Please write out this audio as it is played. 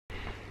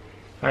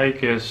I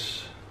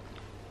guess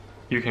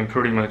you can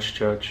pretty much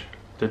judge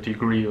the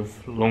degree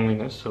of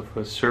loneliness of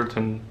a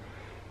certain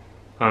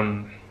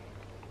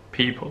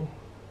people,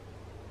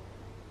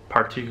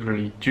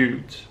 particularly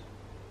dudes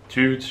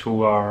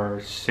who are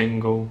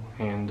single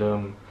and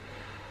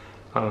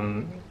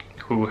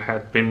who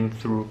had been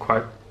through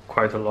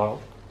quite a lot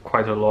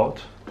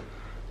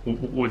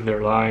with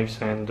their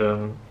lives, and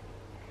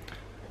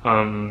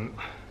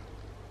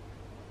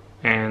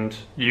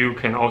you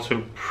can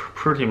also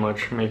pretty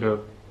much make a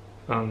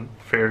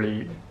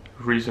fairly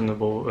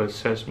reasonable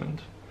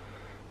assessment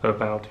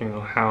about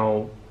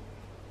how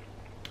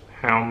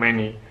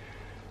many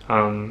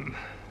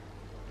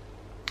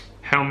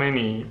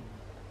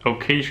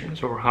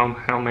occasions or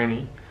how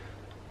many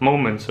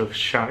moments of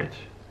shite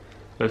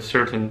a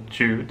certain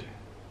dude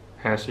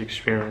has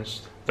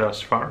experienced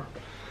thus far.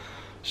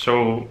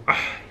 So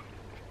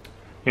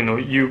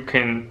you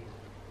can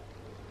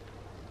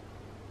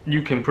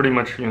pretty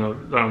much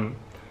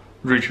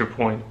reach a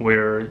point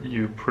where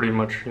you pretty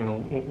much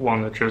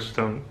want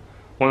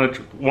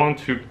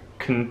to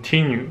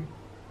continue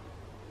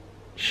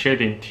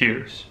shedding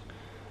tears,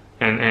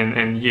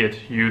 and yet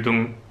in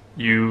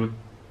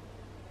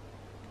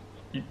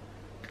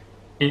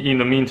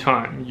the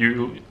meantime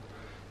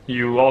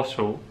you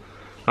also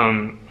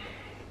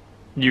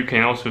you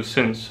can also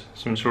sense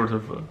some sort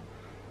of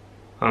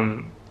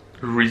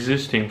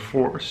resisting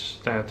force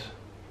that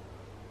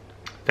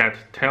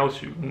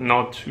tells you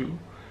not to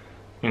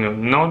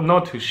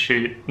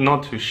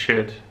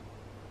shed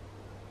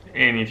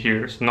any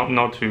tears,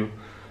 not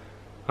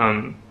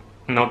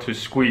to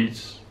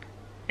squeeze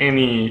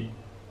any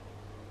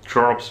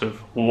drops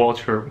of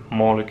water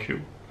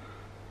molecule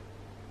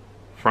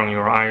from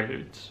your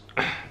eyelids.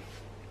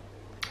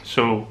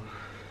 So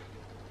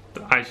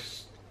I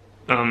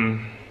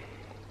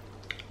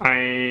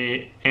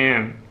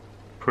am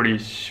pretty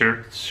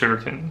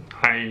certain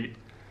I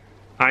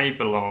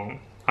belong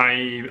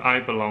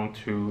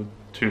to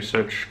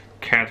such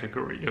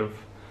category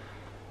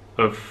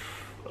of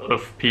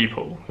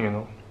people,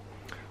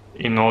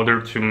 in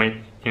order to make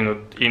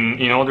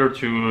in order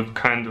to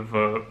kind of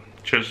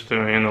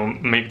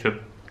make the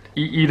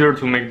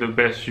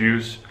best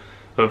use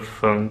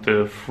of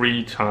the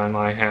free time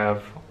I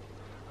have,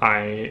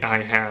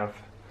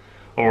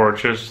 or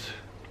just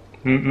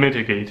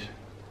mitigate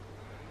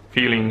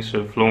feelings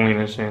of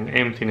loneliness and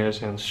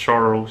emptiness and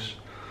sorrows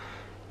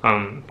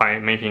by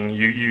making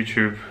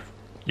YouTube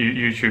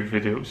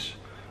videos.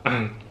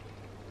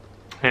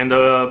 And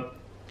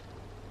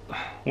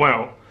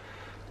well,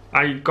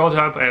 I got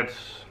up at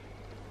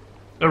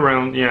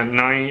around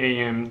 9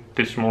 a.m.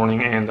 this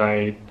morning, and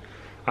I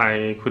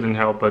couldn't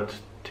help but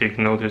take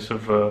notice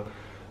of the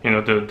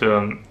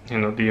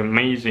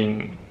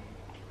amazing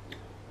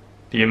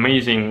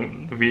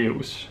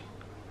views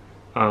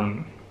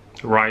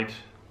right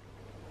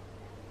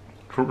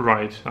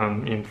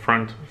in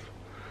front of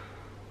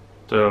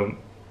the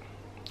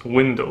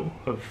window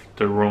of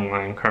the room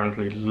I'm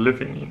currently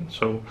living in.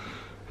 So,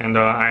 and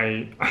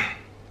I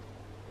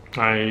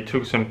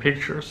took some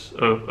pictures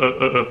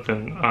of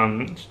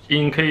them.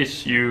 In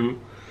case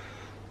you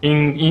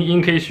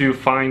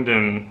find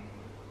them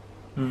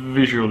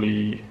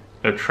visually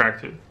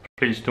attractive,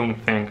 please don't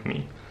thank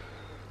me,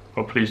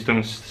 or please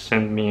don't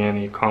send me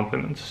any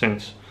compliments,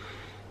 since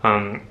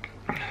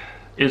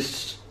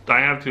I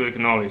have to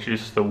acknowledge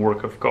it's the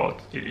work of God.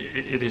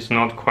 It is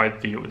not quite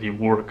the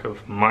work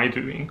of my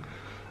doing.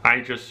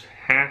 I just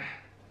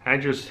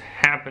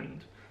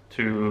happened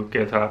to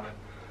get up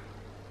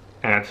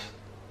at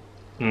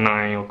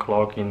 9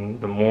 o'clock in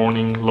the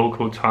morning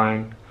local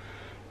time,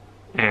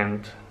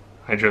 and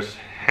I just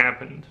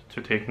happened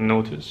to take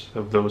notice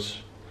of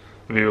those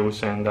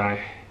views, and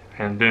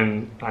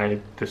then I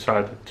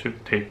decided to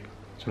take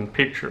some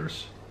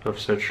pictures of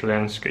such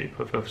landscape,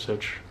 of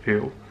such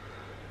view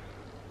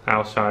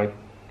outside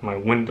my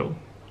window.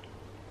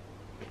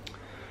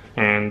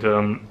 And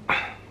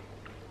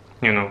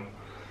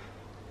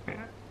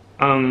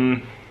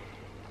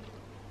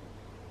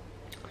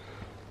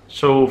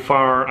so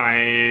far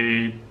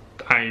I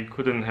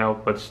couldn't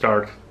help but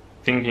start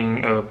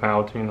thinking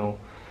about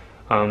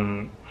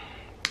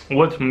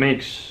what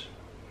makes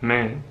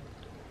men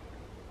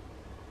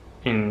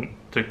in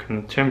the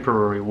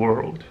contemporary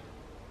world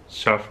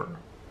suffer.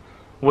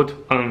 What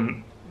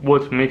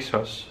makes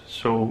us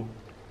so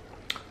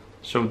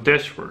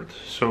desperate,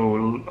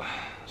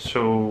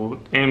 so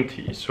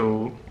empty,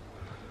 so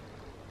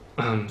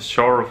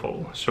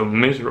sorrowful, so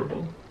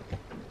miserable?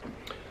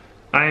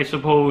 I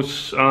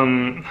suppose,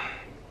 well,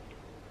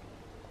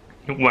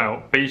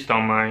 based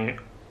on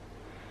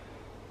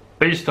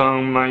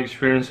my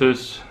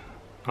experiences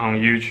on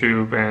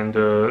YouTube and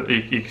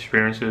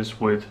experiences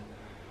with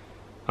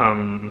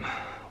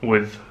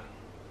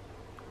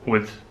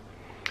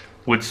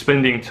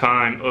spending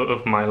time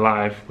of my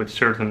life with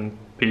certain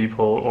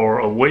people or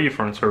away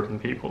from certain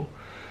people,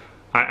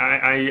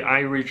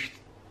 I've reached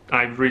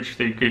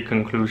a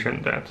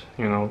conclusion that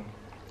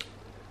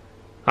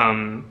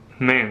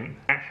men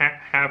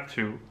have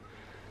to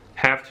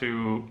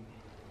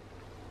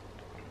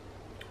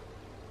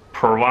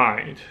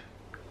provide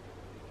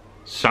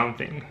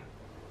something,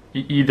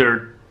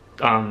 either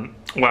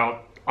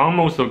well, on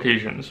most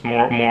occasions,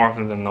 more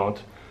often than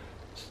not,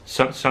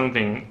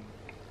 something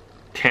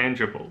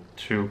tangible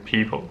to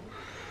people.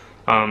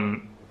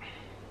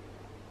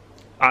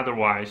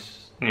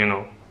 Otherwise, you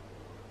know,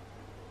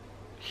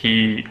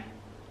 he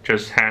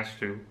just has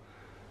to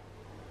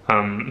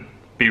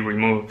be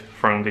removed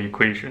from the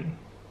equation,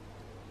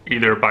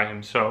 either by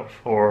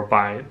himself or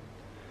by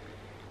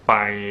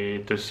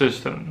the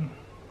system,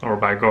 or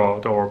by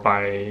God, or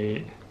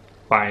by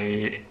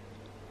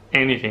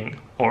anything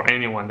or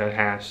anyone that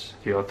has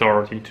the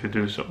authority to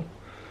do so,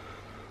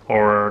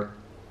 or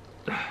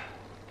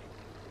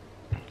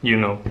you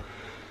know.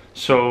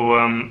 So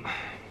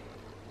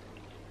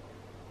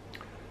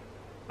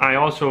I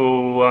also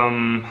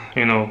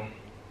you know,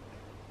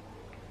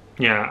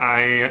 yeah,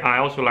 I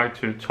also like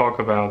to talk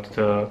about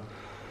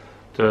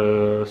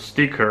the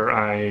sticker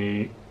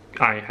I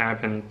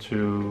happened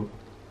to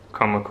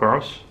come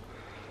across,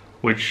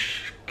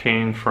 which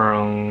came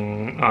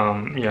from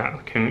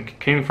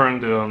came from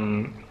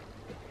the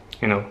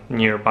you know,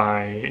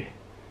 nearby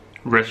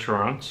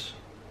restaurants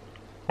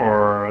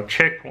or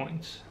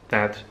checkpoints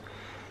that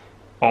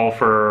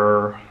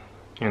offer,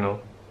 you know,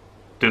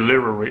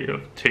 delivery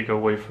of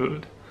takeaway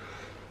food.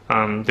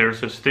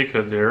 There's a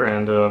sticker there,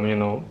 and you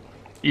know,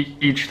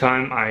 each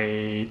time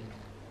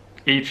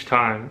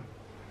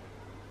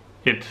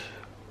it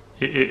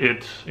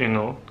you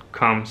know,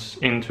 comes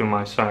into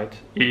my sight,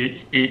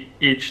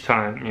 each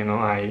time, you know,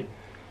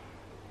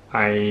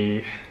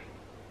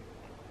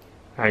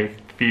 I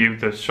feel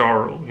the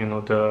sorrow, you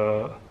know,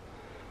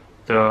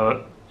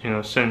 the you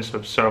know, sense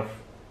of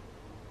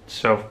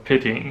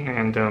self-pitying,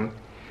 and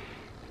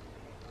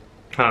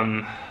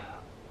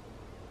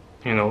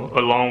you know,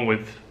 along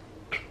with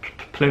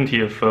plenty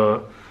of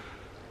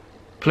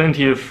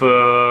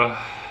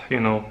you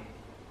know,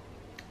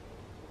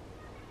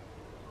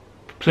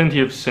 plenty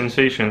of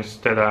sensations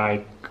that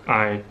I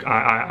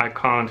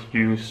can't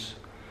use.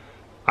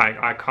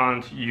 I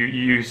can't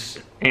use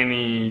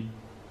any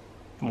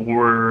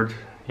word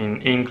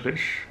in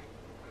English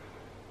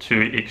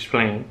to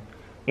explain.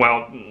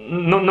 Well,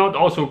 not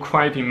also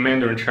quite in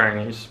Mandarin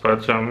Chinese,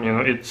 but you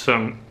know,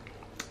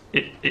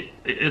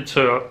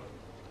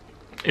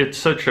 it's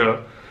such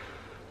a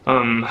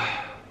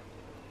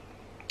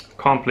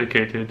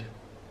complicated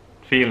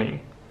feeling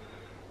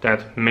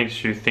that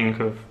makes you think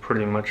of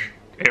pretty much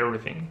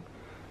everything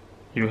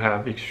you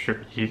have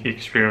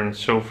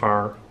experienced so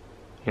far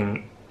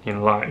in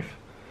life,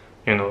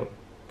 you know,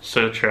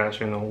 such as,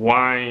 you know,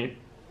 why,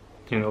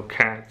 you know,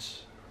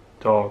 cats,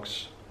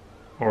 dogs,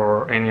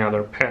 or any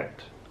other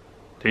pet,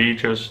 they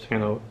just, you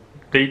know,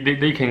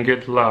 they can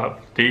get love,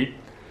 they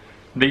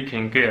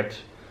can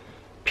get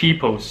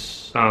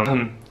people's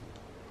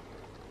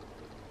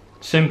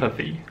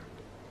sympathy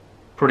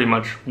pretty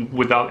much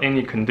without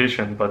any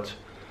condition, but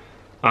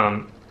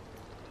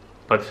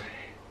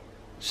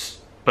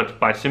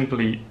by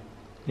simply,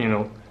 you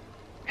know,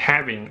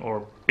 having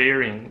or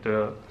bearing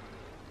the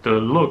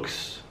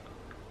looks,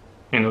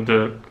 you know,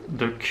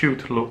 the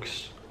cute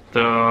looks,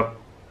 the,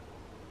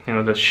 you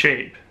know, the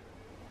shape,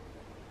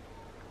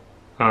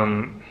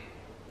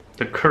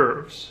 the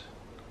curves,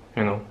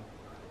 you know,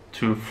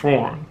 to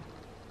form,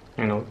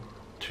 you know,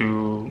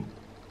 to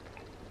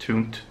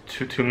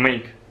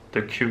make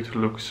the cute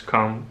looks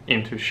come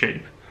into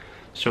shape,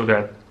 so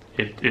that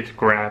it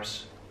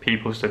grabs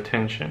people's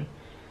attention,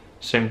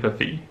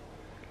 sympathy,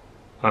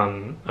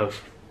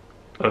 of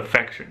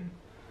affection,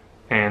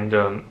 and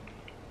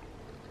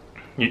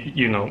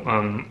you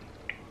know,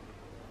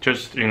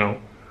 just, you know,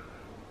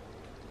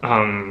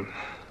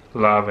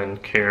 love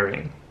and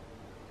caring,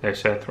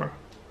 etc.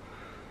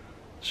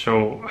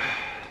 So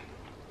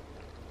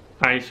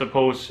I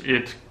suppose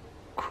it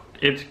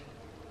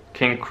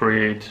can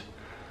create,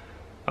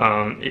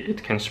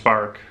 it can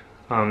spark,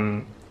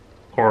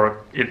 or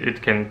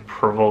it can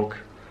provoke,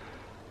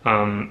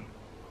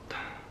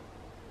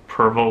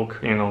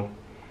 you know,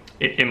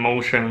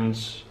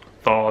 emotions,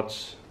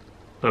 thoughts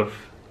of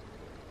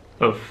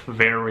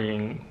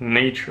varying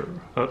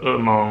nature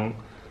among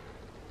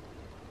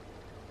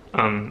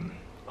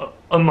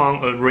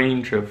a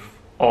range of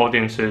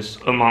audiences,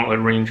 among a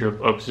range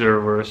of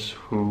observers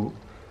who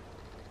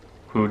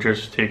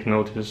just take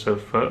notice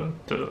of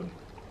the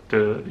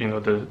you know,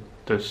 the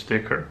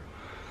sticker.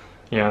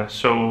 Yeah.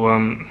 So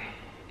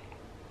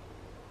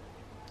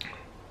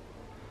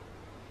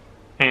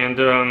and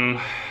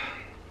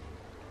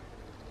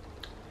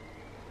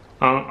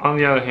on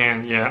the other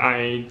hand, yeah,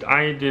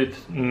 I did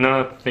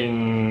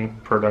nothing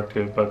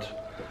productive but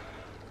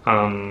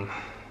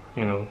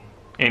you know,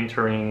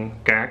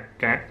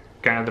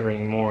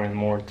 gathering more and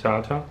more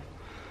data,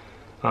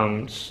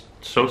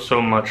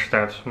 so much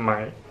that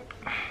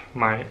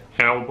my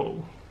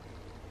elbow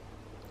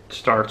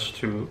starts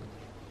to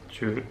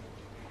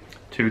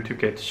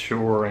get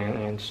sore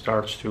and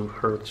starts to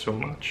hurt so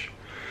much.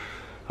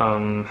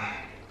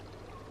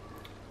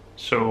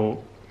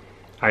 So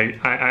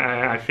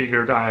I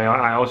figured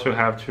I also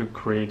have to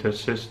create a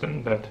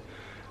system that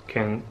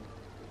can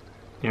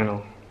you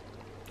know,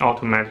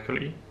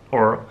 automatically,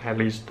 or at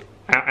least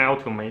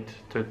automate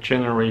the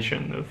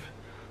generation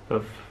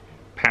of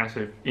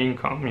passive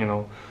income, you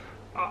know,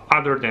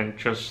 other than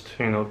just,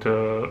 you know,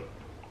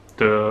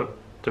 the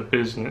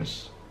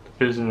business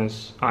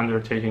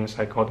undertakings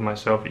I got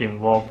myself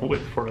involved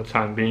with for the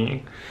time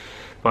being.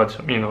 But,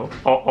 you know,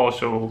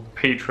 also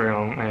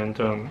Patreon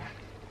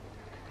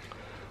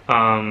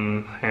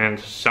and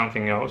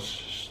something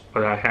else.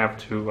 But I have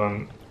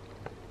to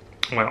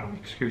well,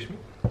 excuse me,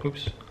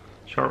 oops,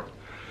 sorry.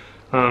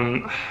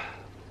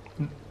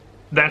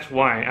 That's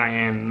why I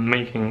am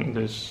making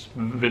this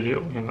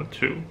video, you know,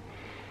 to,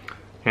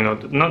 you know,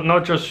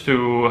 not just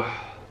to,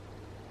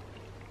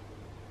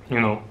 you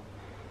know,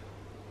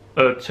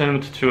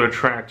 attempt to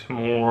attract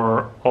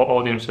more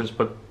audiences,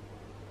 but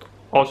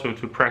also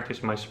to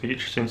practice my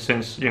speech,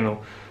 since you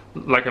know,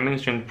 like I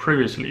mentioned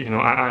previously, you know,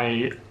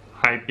 I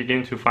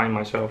begin to find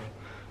myself,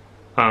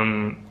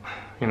 you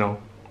know,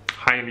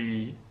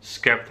 highly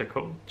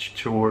skeptical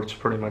towards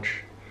pretty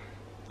much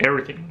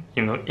everything,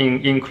 you know,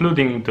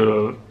 including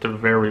the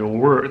very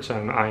words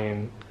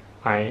I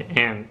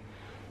am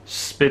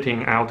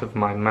spitting out of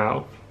my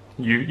mouth,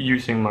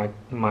 using my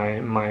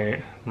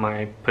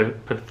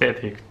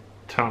pathetic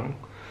tongue.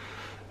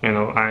 You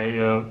know,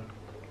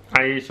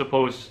 I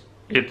suppose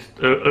it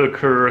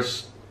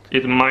occurs.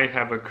 It might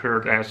have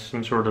occurred as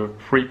some sort of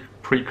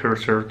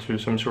precursor to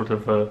some sort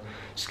of a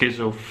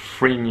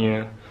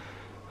schizophrenia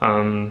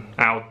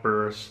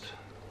outburst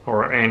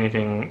or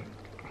anything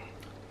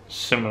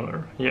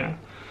similar. Yeah.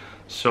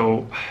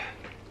 So,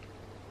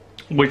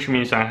 which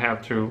means I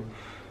have to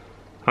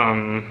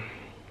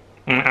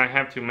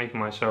make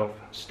myself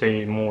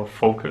stay more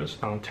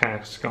focused on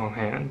tasks on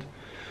hand,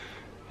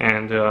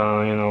 and you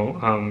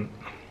know,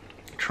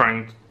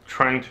 trying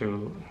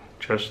to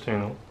just, you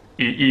know,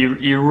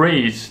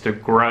 erase the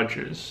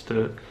grudges,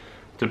 the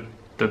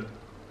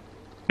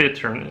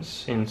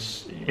bitterness in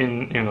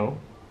you know,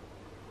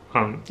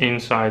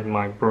 inside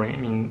my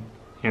brain,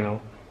 you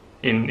know,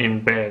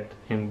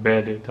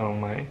 embedded on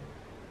my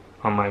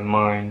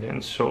mind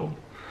and soul.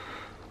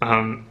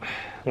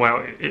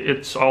 Well,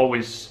 it's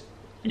always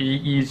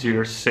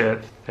easier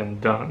said than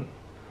done.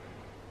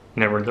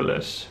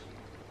 Nevertheless,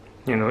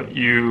 you know,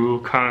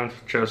 you can't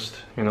just,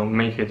 you know,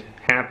 make it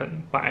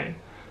happen by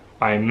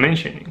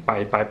mentioning,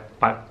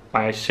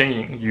 by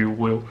saying you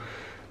will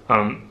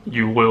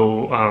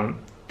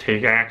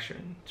take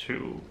action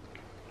to,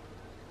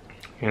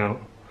 you know,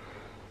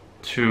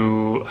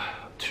 to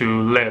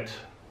let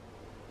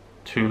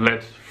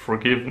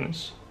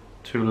forgiveness,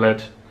 to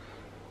let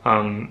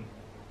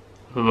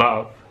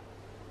love,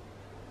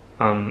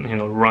 you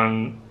know,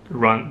 run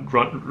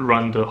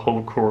the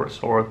whole course,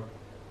 or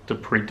the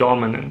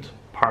predominant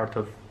part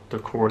of the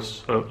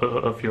course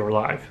of your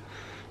life.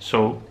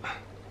 So,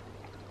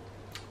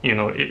 you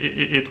know,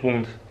 it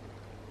won't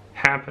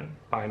happen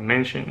by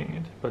mentioning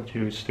it, but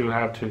you still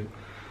have to,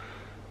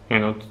 you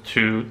know,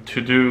 to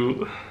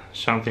do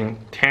something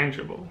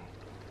tangible,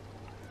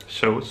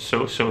 so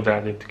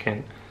that it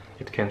can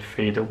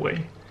fade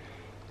away,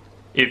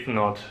 if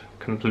not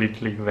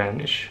completely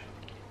vanish.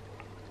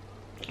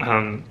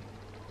 And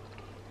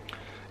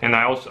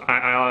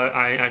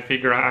I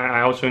figure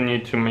I also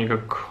need to make a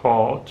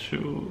call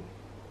to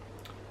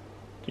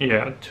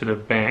the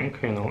bank,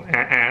 you know,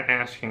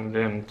 asking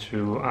them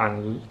to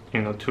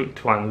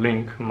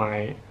unlink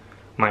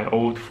my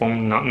old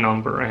phone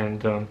number,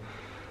 and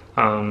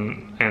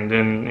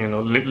then, you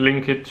know,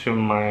 link it to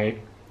my,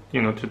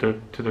 you know, to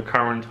the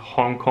current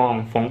Hong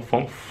Kong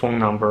phone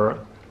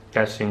number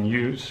that's in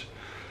use.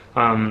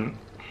 Well,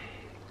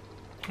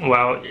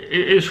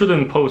 it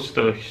shouldn't pose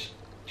a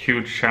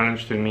huge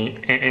challenge to me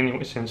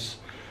anyway, since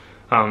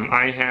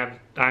I had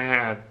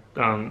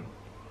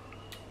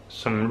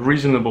some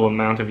reasonable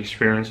amount of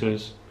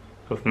experiences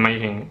of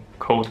making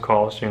cold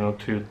calls, you know,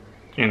 to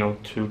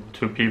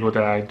people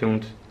that I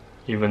don't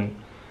even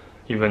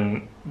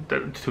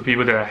to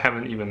people that I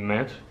haven't even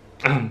met,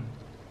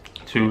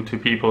 to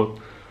people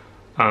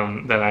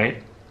that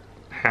I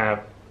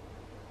have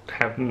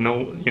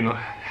no, you know,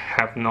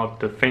 have not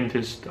the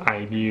faintest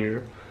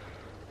idea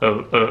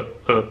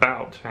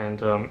about,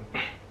 and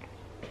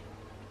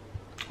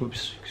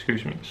oops,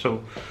 excuse me.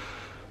 So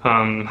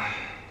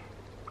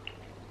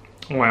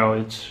well,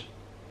 it's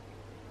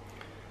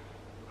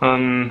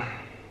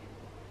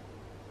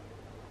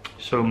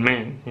so,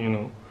 man, you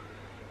know,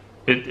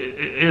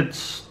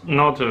 it's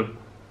not a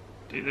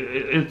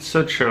it's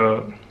such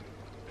a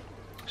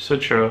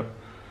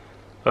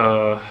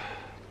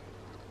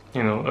you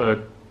know, a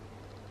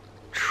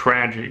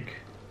tragic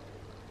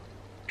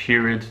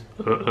period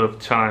of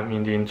time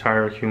in the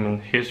entire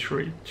human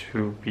history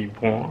to be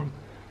born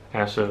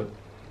as a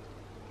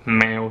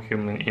male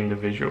human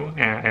individual,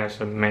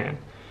 as a man.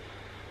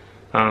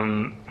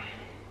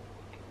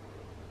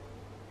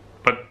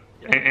 But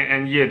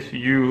and yet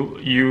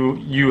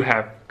you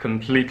have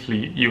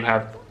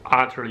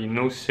utterly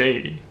no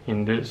say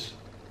in this.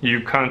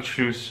 You can't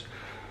choose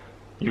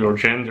your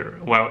gender.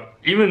 Well,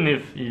 even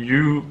if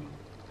you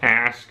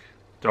ask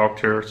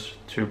doctors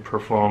to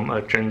perform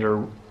a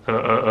gender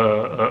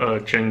a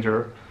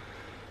gender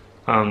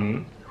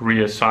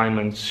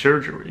reassignment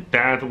surgery.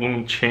 That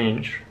won't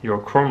change your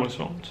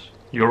chromosomes.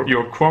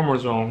 Your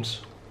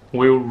chromosomes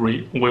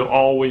will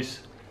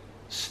always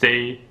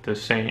stay the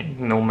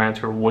same no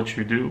matter what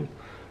you do.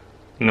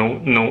 No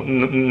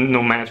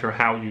matter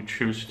how you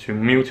choose to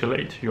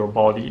mutilate your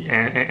body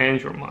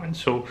and your mind.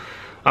 So,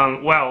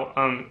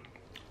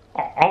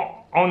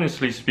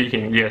 honestly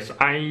speaking, yes,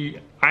 I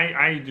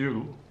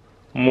do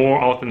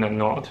more often than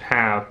not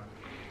have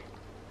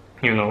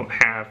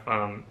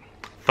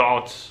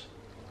thoughts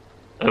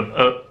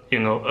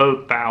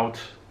about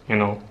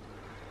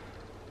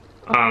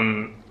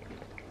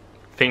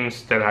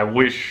things that I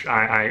wish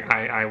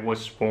I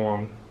was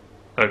born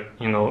a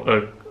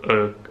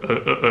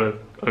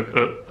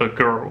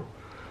girl,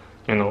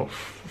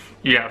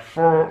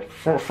 for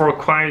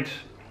quite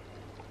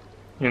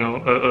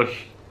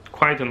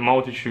quite a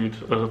multitude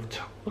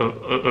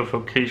of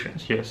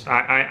occasions. Yes,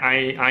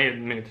 I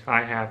admit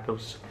I have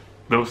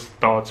those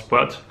thoughts,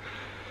 but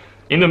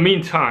in the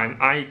meantime,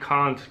 I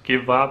can't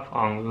give up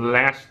on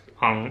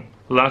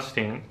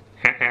lasting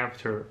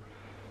after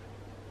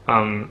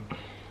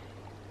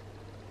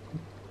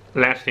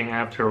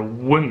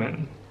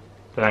women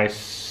that I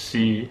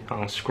see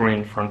on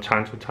screen from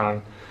time to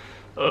time.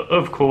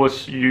 Of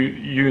course,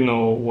 you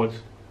know what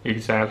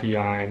exactly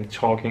I'm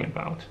talking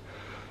about.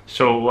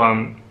 So,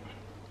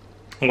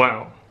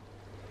 well,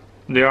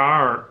 there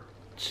are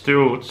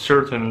still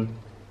certain,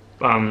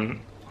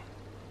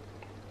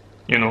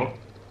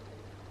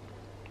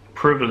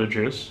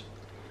 privileges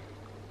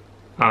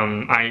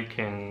I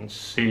can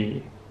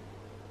see,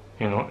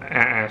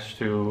 as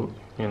to,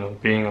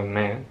 being a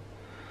man.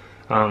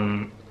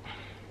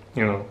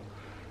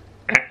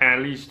 At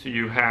least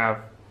you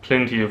have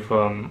plenty of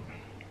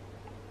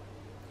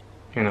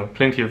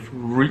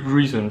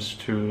reasons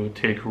to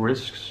take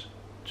risks,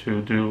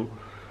 to do,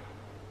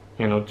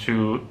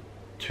 to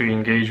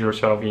engage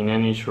yourself in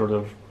any sort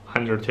of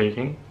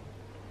undertaking,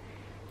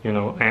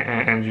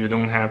 and you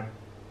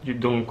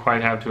don't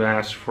quite have to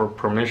ask for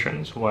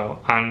permissions.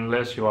 Well,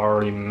 unless you're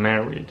already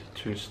married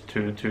to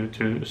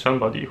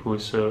somebody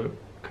who's a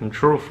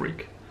control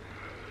freak.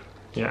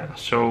 Yeah,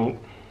 so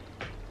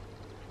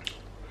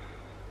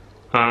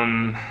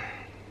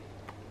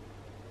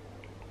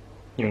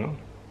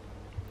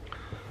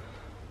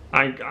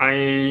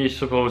I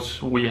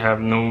suppose we have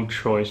no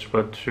choice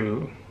but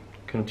to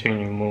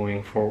continue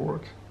moving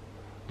forward,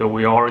 though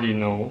we already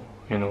know,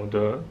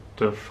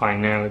 the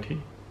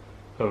finality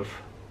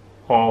of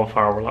all of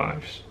our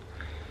lives.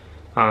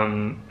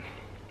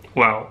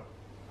 Well,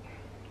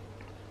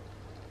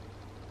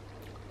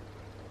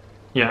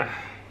 yeah,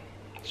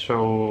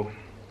 so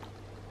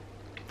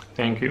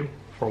thank you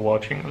for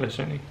watching and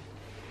listening.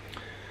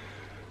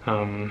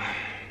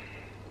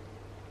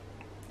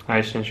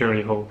 I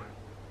sincerely hope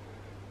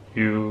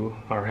you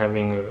are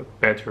having a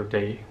better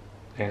day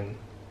than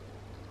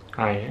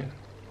I am,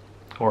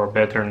 or a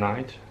better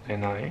night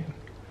than I am.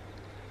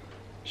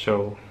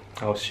 So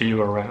I'll see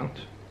you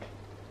around.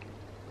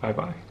 Bye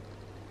bye.